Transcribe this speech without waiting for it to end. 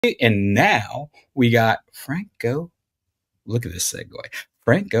And now we got Franco. Look at this segue.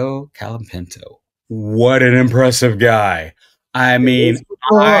 Franco Colapinto. What an impressive guy. I mean,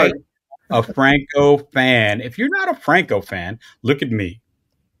 I'm a Franco fan. If you're not a Franco fan, look at me.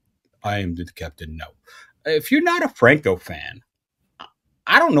 I am the captain. No. If you're not a Franco fan,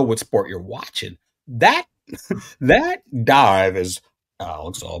 I don't know what sport you're watching. That dive, as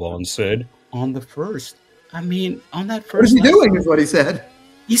Alex Albon said, on the first. I mean, on that first. What is he doing? Is what he said.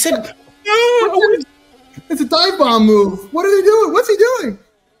 He said, "It's a dive bomb move." What are they doing? What's he doing?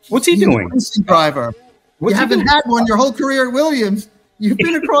 What's he doing? Racing driver. You haven't had one your whole career at Williams. You've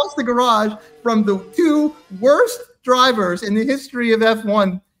been across the garage from the two worst drivers in the history of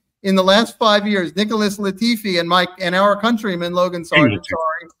F1 in the last 5 years, Nicholas Latifi and our countryman Logan Sargent.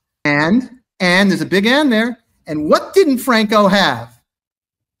 Sorry. And there's a big and there. And what didn't Franco have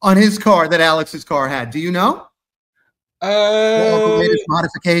on his car that Alex's car had? Do you know? All the latest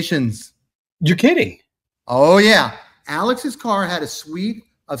modifications. You're kidding. Oh, yeah. Alex's car had a suite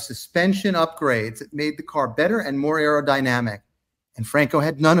of suspension upgrades that made the car better and more aerodynamic. And Franco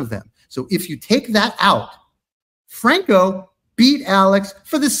had none of them. So if you take that out, Franco beat Alex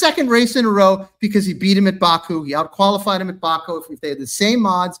for the second race in a row because he beat him at Baku. He outqualified him at Baku. If they had the same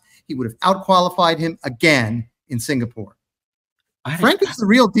mods, he would have outqualified him again in Singapore. Franco's the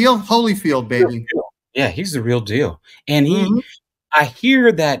real deal. Holyfield, baby. Yeah, he's the real deal. And I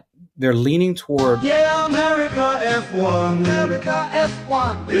hear that they're leaning toward. Yeah, America F1. America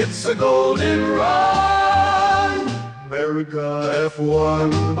F1. It's a golden run. America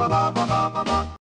F1.